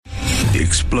The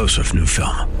explosive new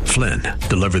film, Flynn,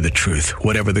 Deliver the Truth,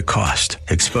 Whatever the Cost,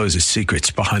 exposes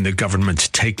secrets behind the government's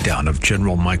takedown of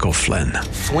General Michael Flynn.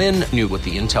 Flynn knew what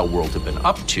the intel world had been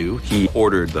up to. He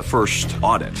ordered the first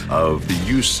audit of the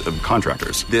use of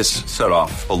contractors. This set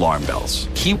off alarm bells.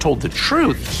 He told the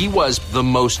truth. He was the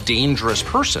most dangerous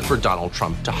person for Donald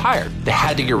Trump to hire. They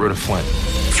had to get rid of Flynn.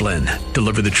 Flynn,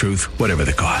 Deliver the Truth, Whatever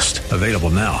the Cost. Available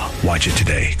now. Watch it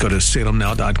today. Go to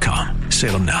salemnow.com.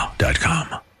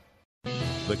 salemnow.com.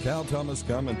 The Cal Thomas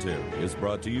Commentary is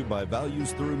brought to you by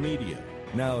Values Through Media.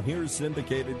 Now here's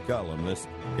syndicated columnist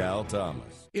Cal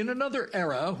Thomas. In another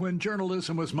era, when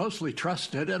journalism was mostly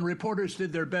trusted and reporters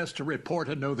did their best to report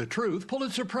and know the truth,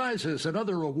 Pulitzer Prizes and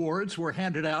other awards were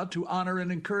handed out to honor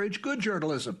and encourage good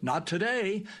journalism. Not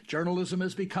today. Journalism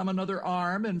has become another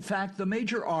arm, in fact, the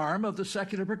major arm of the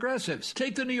secular progressives.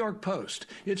 Take the New York Post.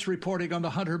 Its reporting on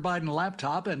the Hunter Biden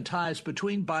laptop and ties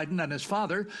between Biden and his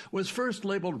father was first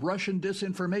labeled Russian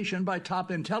disinformation by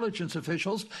top intelligence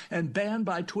officials and banned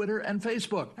by Twitter and Facebook.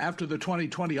 After the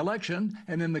 2020 election,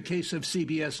 and in the case of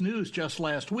CBS News just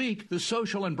last week, the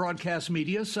social and broadcast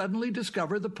media suddenly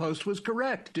discovered the Post was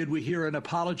correct. Did we hear an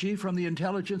apology from the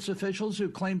intelligence officials who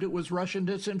claimed it was Russian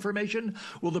disinformation?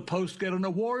 Will the Post get an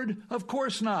award? Of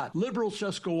course not. Liberals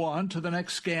just go on to the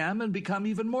next scam and become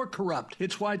even more corrupt.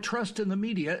 It's why trust in the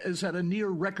media is at a near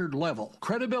record level.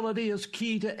 Credibility is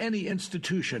key to any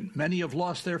institution. Many have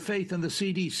lost their faith in the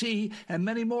CDC, and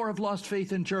many more have lost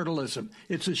faith in journalism.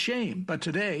 It's a shame, but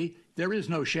today, there is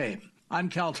no shame. I'm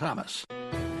Cal Thomas.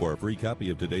 For a free copy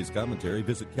of today's commentary,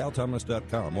 visit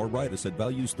calthomas.com or write us at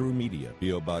Values Through Media,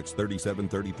 P.O. Box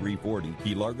 373340,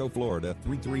 Key Largo, Florida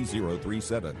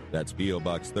 33037. That's P.O.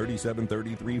 Box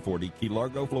 373340, Key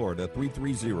Largo, Florida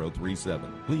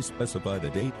 33037. Please specify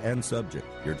the date and subject.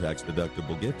 Your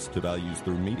tax-deductible gifts to Values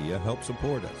Through Media help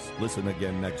support us. Listen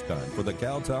again next time for the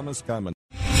Cal Thomas Commentary.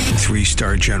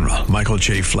 3-star General Michael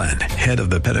J. Flynn, head of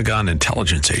the Pentagon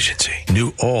Intelligence Agency,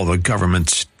 knew all the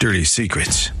government's dirty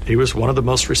secrets. He was one of the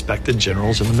most respected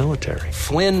generals in the military.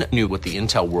 Flynn knew what the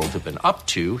intel world had been up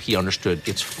to. He understood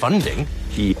its funding.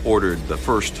 He ordered the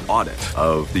first audit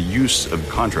of the use of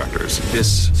contractors.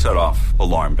 This set off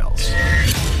alarm bells.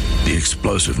 The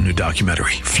explosive new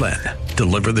documentary, Flynn,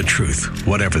 Deliver the Truth,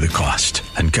 Whatever the Cost,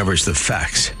 uncovers the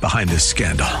facts behind this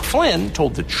scandal. Flynn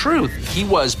told the truth. He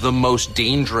was the most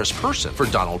dangerous person for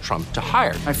Donald Trump to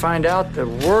hire. I find out the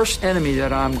worst enemy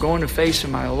that I'm going to face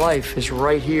in my life is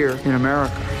right here in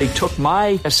America. They took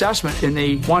my assessment and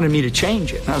they wanted me to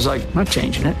change it. And I was like, I'm not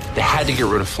changing it. They had to get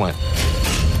rid of Flynn.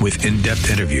 With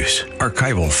in-depth interviews,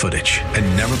 archival footage, and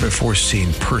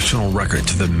never-before-seen personal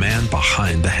records of the man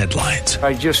behind the headlines.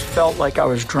 I just felt like I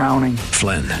was drowning.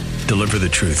 Flynn, Deliver the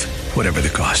Truth, Whatever the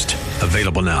Cost.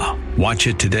 Available now. Watch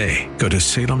it today. Go to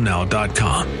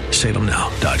salemnow.com.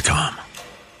 salemnow.com.